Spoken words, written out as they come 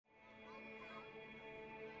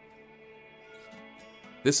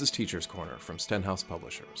This is Teacher's Corner from Stenhouse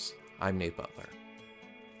Publishers. I'm Nate Butler.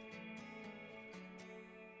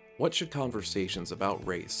 What should conversations about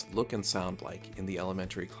race look and sound like in the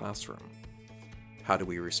elementary classroom? How do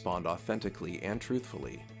we respond authentically and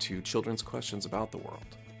truthfully to children's questions about the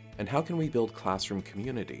world? And how can we build classroom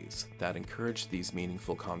communities that encourage these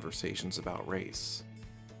meaningful conversations about race?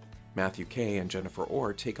 Matthew Kay and Jennifer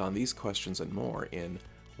Orr take on these questions and more in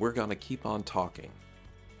We're Gonna Keep On Talking: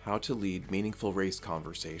 How to Lead Meaningful Race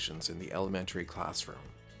Conversations in the Elementary Classroom.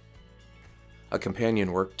 A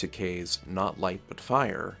companion work to Kay's Not Light But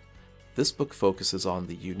Fire, this book focuses on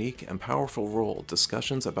the unique and powerful role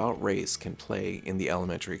discussions about race can play in the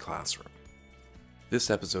elementary classroom. This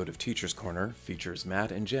episode of Teacher's Corner features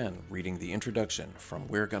Matt and Jen reading the introduction from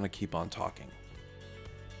We're Gonna Keep On Talking.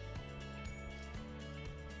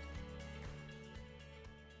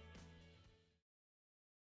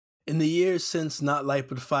 In the years since Not Light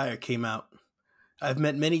But Fire came out, I've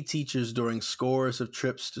met many teachers during scores of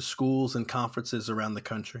trips to schools and conferences around the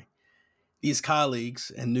country. These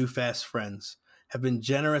colleagues and new fast friends have been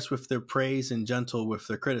generous with their praise and gentle with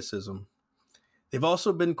their criticism. They've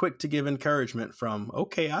also been quick to give encouragement from,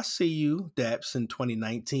 "Okay, I see you, Daps in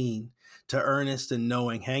 2019, to earnest and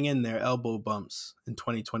knowing hang in there elbow bumps in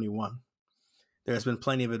 2021. There has been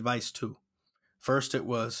plenty of advice too. First it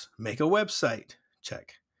was, make a website,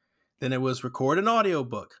 check. Then it was record an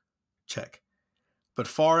audiobook, check. But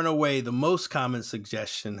far and away, the most common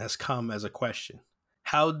suggestion has come as a question.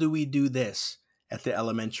 How do we do this at the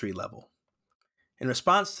elementary level? In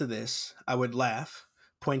response to this, I would laugh,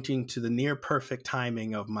 pointing to the near-perfect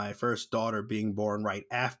timing of my first daughter being born right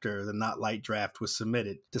after the Not Light draft was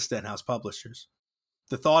submitted to Stenhouse Publishers.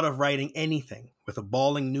 The thought of writing anything with a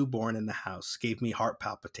bawling newborn in the house gave me heart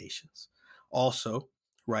palpitations. Also,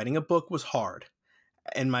 writing a book was hard.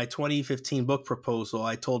 In my 2015 book proposal,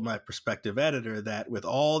 I told my prospective editor that with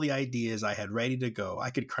all the ideas I had ready to go, I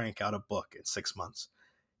could crank out a book in 6 months.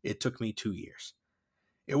 It took me 2 years.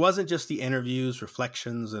 It wasn't just the interviews,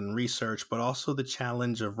 reflections, and research, but also the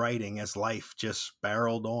challenge of writing as life just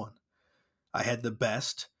barreled on. I had the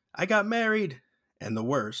best, I got married, and the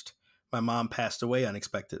worst, my mom passed away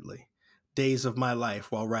unexpectedly. Days of my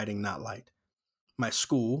life while writing Not Light. My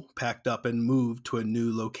school packed up and moved to a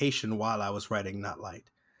new location while I was writing Not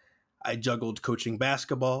Light. I juggled coaching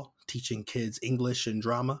basketball, teaching kids English and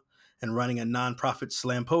drama, and running a nonprofit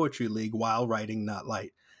slam poetry league while writing Not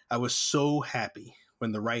Light. I was so happy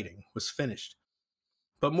when the writing was finished.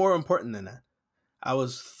 But more important than that, I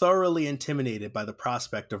was thoroughly intimidated by the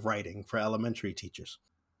prospect of writing for elementary teachers.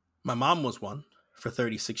 My mom was one for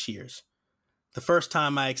 36 years. The first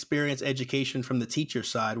time I experienced education from the teacher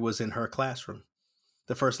side was in her classroom.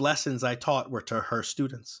 The first lessons I taught were to her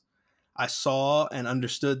students. I saw and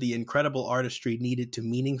understood the incredible artistry needed to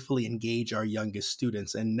meaningfully engage our youngest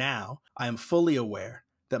students, and now I am fully aware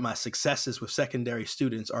that my successes with secondary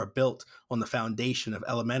students are built on the foundation of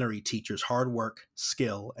elementary teachers' hard work,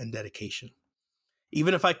 skill, and dedication.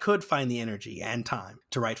 Even if I could find the energy and time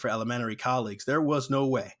to write for elementary colleagues, there was no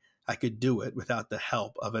way I could do it without the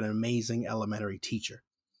help of an amazing elementary teacher.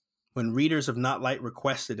 When readers of Not Light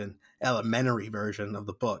requested an elementary version of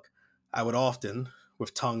the book, I would often,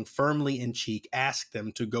 with tongue firmly in cheek, ask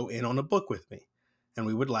them to go in on a book with me, and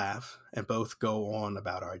we would laugh and both go on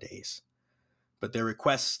about our days. But their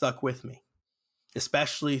requests stuck with me,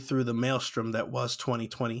 especially through the maelstrom that was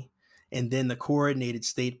 2020, and then the coordinated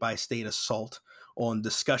state-by-state assault on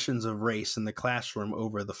discussions of race in the classroom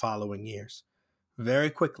over the following years. Very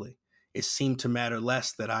quickly, it seemed to matter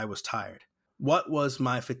less that I was tired. What was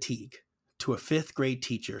my fatigue to a fifth grade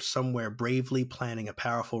teacher somewhere bravely planning a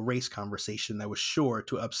powerful race conversation that was sure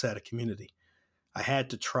to upset a community? I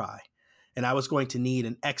had to try, and I was going to need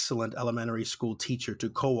an excellent elementary school teacher to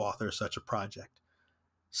co-author such a project.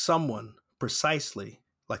 Someone precisely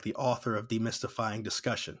like the author of Demystifying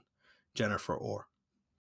Discussion, Jennifer Orr.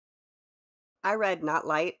 I read Not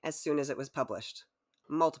Light as soon as it was published,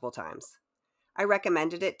 multiple times. I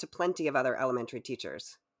recommended it to plenty of other elementary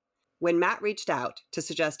teachers. When Matt reached out to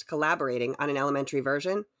suggest collaborating on an elementary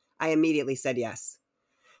version, I immediately said yes.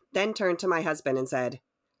 Then turned to my husband and said,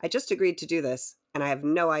 I just agreed to do this, and I have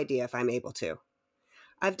no idea if I'm able to.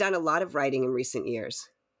 I've done a lot of writing in recent years.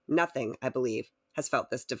 Nothing, I believe, has felt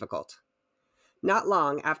this difficult. Not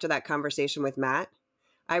long after that conversation with Matt,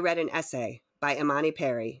 I read an essay by Imani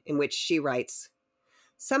Perry in which she writes,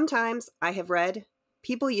 sometimes I have read,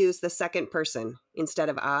 people use the second person instead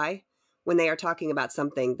of I when they are talking about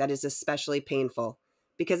something that is especially painful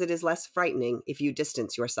because it is less frightening if you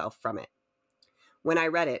distance yourself from it. When I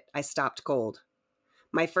read it, I stopped cold.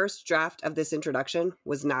 My first draft of this introduction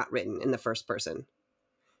was not written in the first person.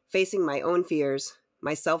 Facing my own fears,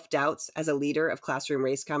 my self-doubts as a leader of classroom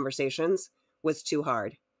race conversations, was too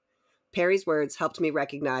hard. Perry's words helped me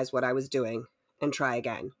recognize what I was doing and try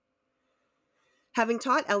again. Having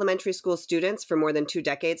taught elementary school students for more than 2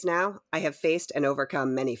 decades now, I have faced and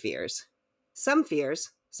overcome many fears. Some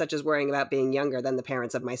fears, such as worrying about being younger than the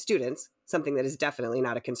parents of my students, something that is definitely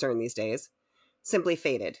not a concern these days, simply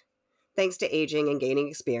faded, thanks to aging and gaining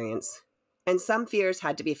experience. And some fears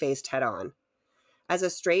had to be faced head-on. As a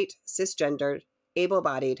straight, cisgendered,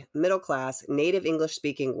 able-bodied, middle-class, native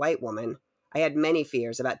English-speaking white woman, I had many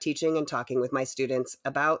fears about teaching and talking with my students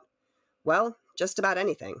about, well, just about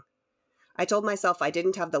anything. I told myself I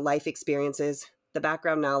didn't have the life experiences, the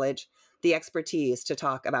background knowledge, the expertise to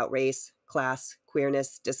talk about race, class,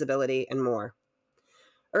 queerness, disability, and more.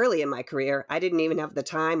 Early in my career, I didn't even have the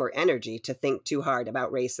time or energy to think too hard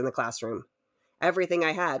about race in the classroom. Everything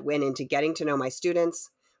I had went into getting to know my students,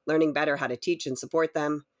 learning better how to teach and support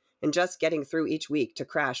them, and just getting through each week to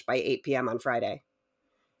crash by 8 p.m. on Friday.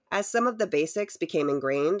 As some of the basics became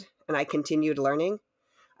ingrained and I continued learning,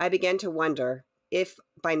 I began to wonder if,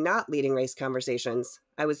 by not leading race conversations,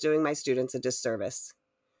 I was doing my students a disservice.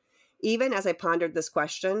 Even as I pondered this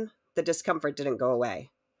question, the discomfort didn't go away.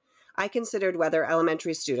 I considered whether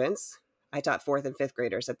elementary students, I taught 4th and 5th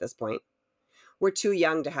graders at this point, were too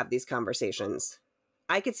young to have these conversations.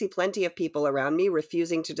 I could see plenty of people around me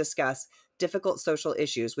refusing to discuss difficult social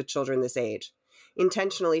issues with children this age,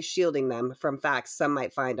 intentionally shielding them from facts some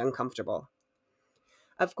might find uncomfortable.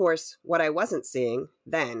 Of course, what I wasn't seeing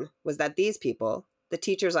then was that these people, the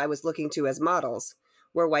teachers I was looking to as models,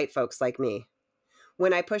 were white folks like me.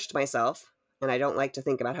 When I pushed myself, and I don't like to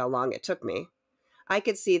think about how long it took me, I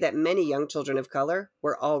could see that many young children of color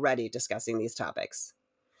were already discussing these topics.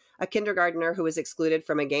 A kindergartner who was excluded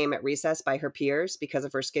from a game at recess by her peers because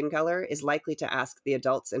of her skin color is likely to ask the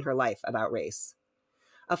adults in her life about race.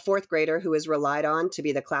 A 4th grader who is relied on to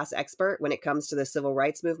be the class expert when it comes to the civil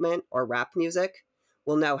rights movement or rap music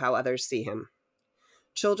will know how others see him.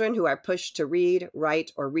 Children who are pushed to read,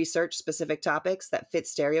 write, or research specific topics that fit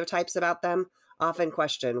stereotypes about them often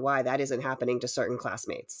question why that isn't happening to certain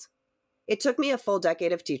classmates. It took me a full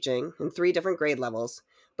decade of teaching in 3 different grade levels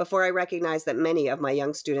before I recognized that many of my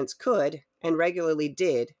young students could, and regularly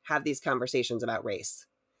did, have these conversations about race.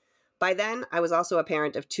 By then, I was also a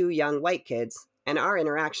parent of 2 young white kids, and our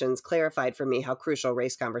interactions clarified for me how crucial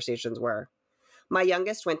race conversations were. My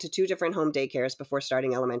youngest went to 2 different home daycares before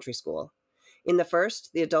starting elementary school. In the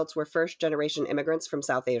first, the adults were first-generation immigrants from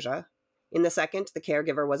South Asia. In the second, the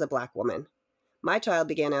caregiver was a Black woman. My child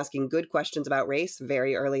began asking good questions about race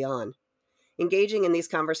very early on. Engaging in these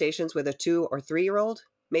conversations with a 2 or 3-year-old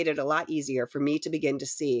made it a lot easier for me to begin to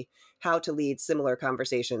see how to lead similar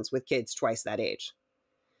conversations with kids twice that age.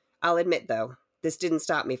 I'll admit, though, this didn't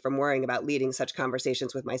stop me from worrying about leading such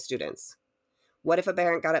conversations with my students. What if a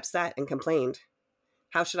parent got upset and complained?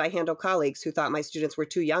 How should I handle colleagues who thought my students were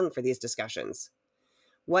too young for these discussions?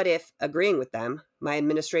 What if, agreeing with them, my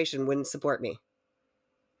administration wouldn't support me?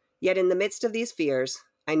 Yet in the midst of these fears,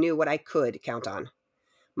 I knew what I could count on: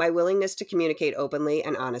 my willingness to communicate openly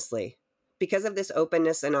and honestly. Because of this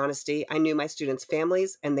openness and honesty, I knew my students'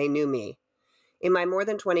 families, and they knew me. In my more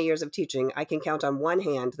than 20 years of teaching, I can count on one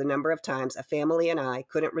hand the number of times a family and I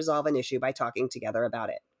couldn't resolve an issue by talking together about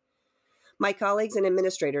it. My colleagues and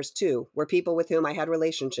administrators, too, were people with whom I had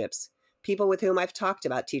relationships, people with whom I've talked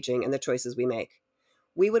about teaching and the choices we make.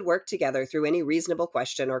 We would work together through any reasonable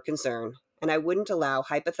question or concern, and I wouldn't allow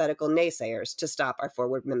hypothetical naysayers to stop our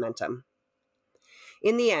forward momentum.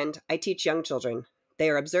 In the end, I teach young children. They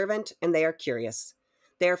are observant and they are curious.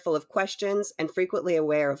 They are full of questions and frequently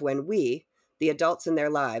aware of when we, the adults in their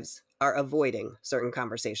lives, are avoiding certain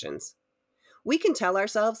conversations. We can tell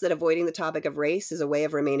ourselves that avoiding the topic of race is a way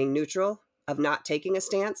of remaining neutral, of not taking a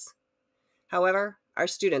stance. However, our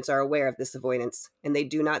students are aware of this avoidance, and they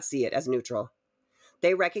do not see it as neutral.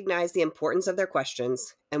 They recognize the importance of their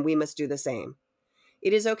questions, and we must do the same.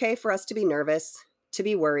 It is okay for us to be nervous, to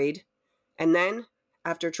be worried, and then,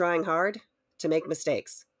 after trying hard, to make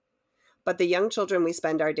mistakes. But the young children we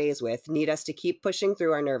spend our days with need us to keep pushing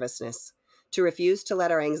through our nervousness, to refuse to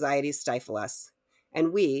let our anxieties stifle us.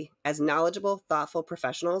 And we, as knowledgeable, thoughtful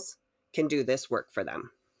professionals, can do this work for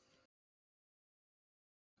them.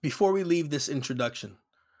 Before we leave this introduction,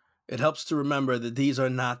 it helps to remember that these are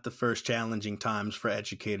not the first challenging times for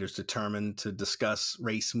educators determined to discuss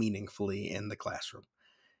race meaningfully in the classroom.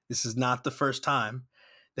 This is not the first time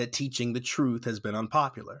that teaching the truth has been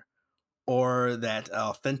unpopular, or that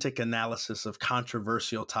authentic analysis of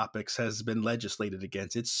controversial topics has been legislated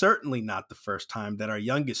against. It's certainly not the first time that our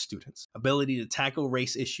youngest students' ability to tackle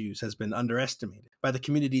race issues has been underestimated by the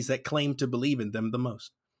communities that claim to believe in them the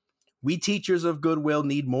most. We teachers of goodwill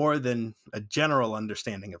need more than a general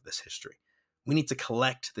understanding of this history. We need to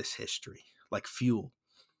collect this history like fuel.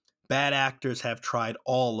 Bad actors have tried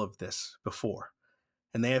all of this before,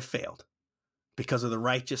 and they have failed because of the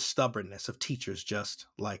righteous stubbornness of teachers just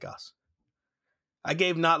like us. I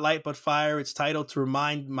gave Not Light But Fire its title to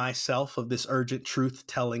remind myself of this urgent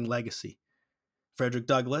truth-telling legacy. Frederick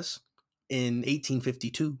Douglass, in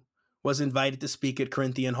 1852, was invited to speak at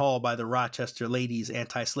Corinthian Hall by the Rochester Ladies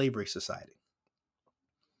Anti-Slavery Society.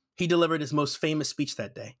 He delivered his most famous speech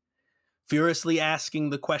that day, furiously asking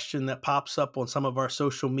the question that pops up on some of our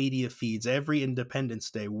social media feeds every Independence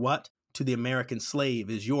Day: what to the American slave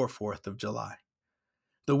is your 4th of July?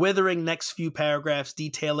 The withering next few paragraphs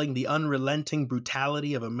detailing the unrelenting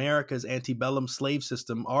brutality of America's antebellum slave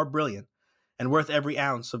system are brilliant and worth every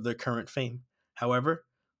ounce of their current fame. However,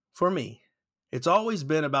 for me, it's always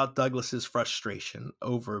been about Douglass's frustration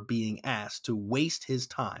over being asked to waste his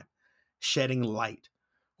time shedding light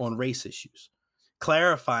on race issues,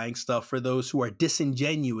 clarifying stuff for those who are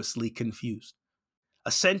disingenuously confused.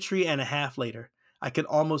 A century and a half later, I can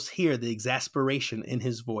almost hear the exasperation in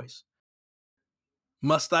his voice.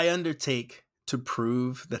 Must I undertake to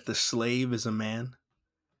prove that the slave is a man?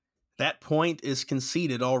 That point is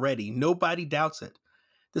conceded already. Nobody doubts it.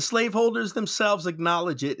 The slaveholders themselves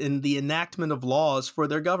acknowledge it in the enactment of laws for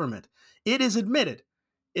their government. It is admitted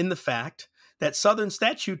in the fact that Southern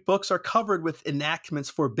statute books are covered with enactments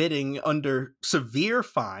forbidding, under severe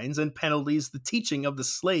fines and penalties, the teaching of the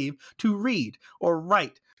slave to read or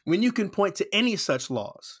write. When you can point to any such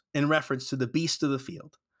laws in reference to the beast of the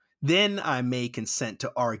field, then I may consent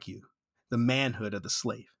to argue the manhood of the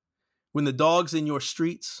slave. When the dogs in your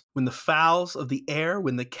streets, when the fowls of the air,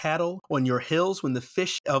 when the cattle on your hills, when the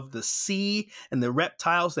fish of the sea and the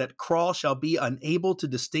reptiles that crawl shall be unable to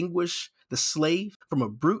distinguish the slave from a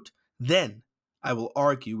brute, then I will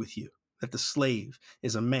argue with you that the slave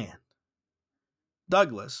is a man.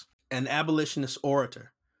 Douglass, an abolitionist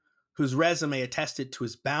orator, whose resume attested to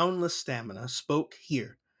his boundless stamina, spoke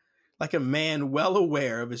here like a man well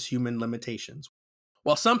aware of his human limitations.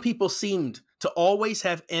 While some people seemed to always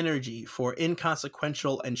have energy for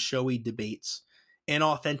inconsequential and showy debates,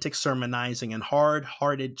 inauthentic sermonizing, and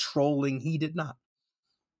hard-hearted trolling, he did not.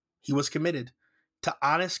 He was committed to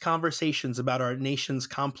honest conversations about our nation's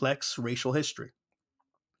complex racial history,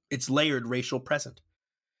 its layered racial present,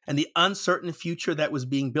 and the uncertain future that was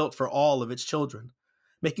being built for all of its children.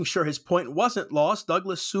 Making sure his point wasn't lost,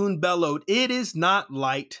 Douglass soon bellowed, "It is not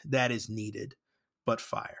light that is needed, but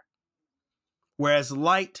fire." Whereas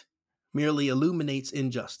light merely illuminates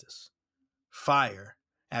injustice, fire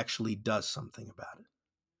actually does something about it.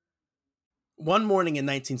 One morning in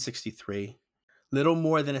 1963, little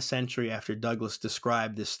more than a century after Douglass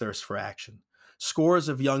described this thirst for action, scores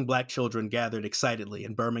of young black children gathered excitedly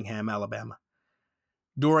in Birmingham, Alabama.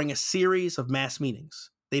 During a series of mass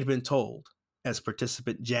meetings, they'd been told, as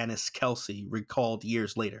participant Janice Kelsey recalled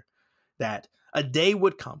years later, that a day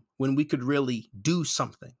would come when we could really do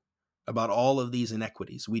something about all of these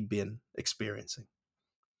inequities we'd been experiencing.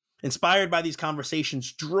 Inspired by these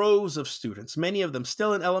conversations, droves of students, many of them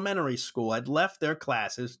still in elementary school, had left their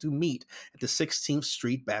classes to meet at the 16th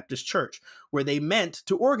Street Baptist Church, where they meant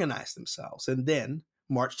to organize themselves and then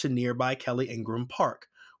march to nearby Kelly Ingram Park,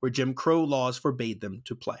 where Jim Crow laws forbade them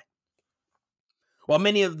to play. While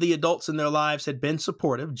many of the adults in their lives had been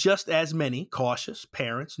supportive, just as many cautious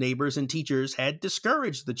parents, neighbors, and teachers had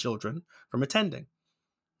discouraged the children from attending.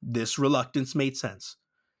 This reluctance made sense,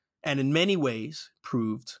 and in many ways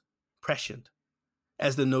proved prescient,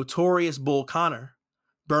 as the notorious Bull Connor,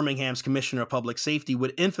 Birmingham's Commissioner of Public Safety,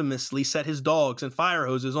 would infamously set his dogs and fire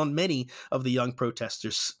hoses on many of the young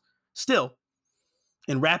protesters. Still,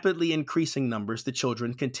 in rapidly increasing numbers, the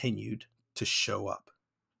children continued to show up.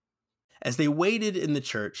 As they waited in the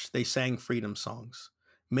church, they sang freedom songs,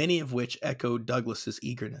 many of which echoed Douglass's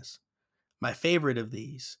eagerness. My favorite of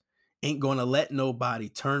these, "Ain't Gonna Let Nobody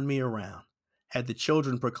Turn Me Around," had the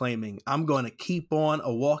children proclaiming, "I'm gonna keep on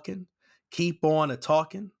a-walking, keep on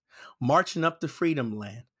a-talking, marching up to freedom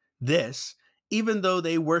land." This, even though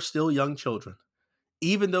they were still young children,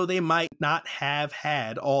 even though they might not have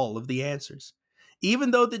had all of the answers,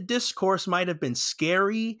 even though the discourse might have been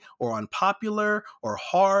scary or unpopular or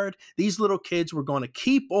hard, these little kids were going to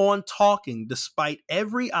keep on talking despite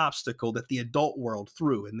every obstacle that the adult world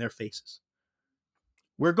threw in their faces.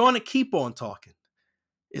 "We're going to keep on talking"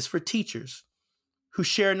 is for teachers who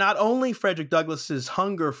share not only Frederick Douglass's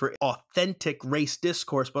hunger for authentic race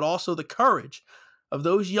discourse, but also the courage of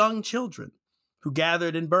those young children who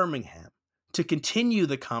gathered in Birmingham to continue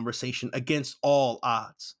the conversation against all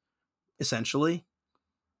odds. Essentially,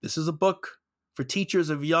 this is a book For teachers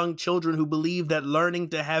of young children who believe that learning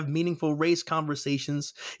to have meaningful race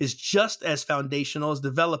conversations is just as foundational as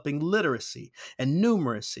developing literacy and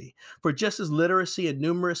numeracy. For just as literacy and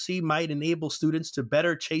numeracy might enable students to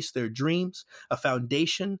better chase their dreams, a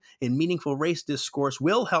foundation in meaningful race discourse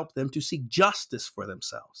will help them to seek justice for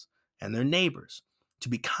themselves and their neighbors, to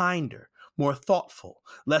be kinder, more thoughtful,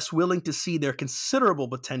 less willing to see their considerable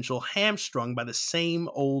potential hamstrung by the same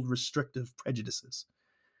old restrictive prejudices.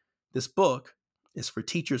 This book is for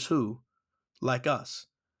teachers who, like us,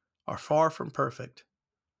 are far from perfect,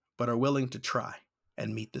 but are willing to try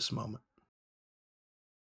and meet this moment.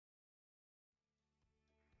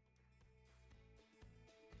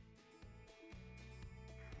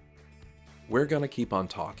 We're gonna keep on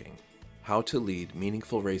talking. How to Lead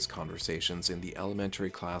Meaningful Race Conversations in the Elementary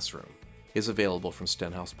Classroom is available from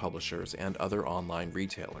Stenhouse Publishers and other online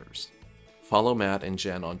retailers. Follow Matt and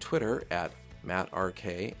Jen on Twitter at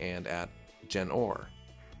MattRK and at Jen Orr.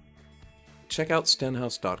 Check out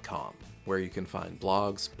stenhouse.com, where you can find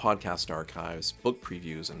blogs, podcast archives, book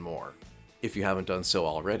previews, and more. If you haven't done so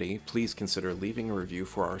already, please consider leaving a review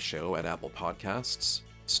for our show at Apple Podcasts,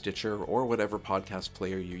 Stitcher, or whatever podcast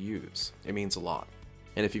player you use. It means a lot.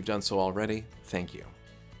 And if you've done so already, thank you.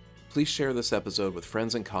 Please share this episode with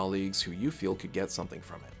friends and colleagues who you feel could get something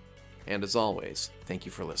from it. And as always, thank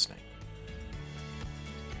you for listening.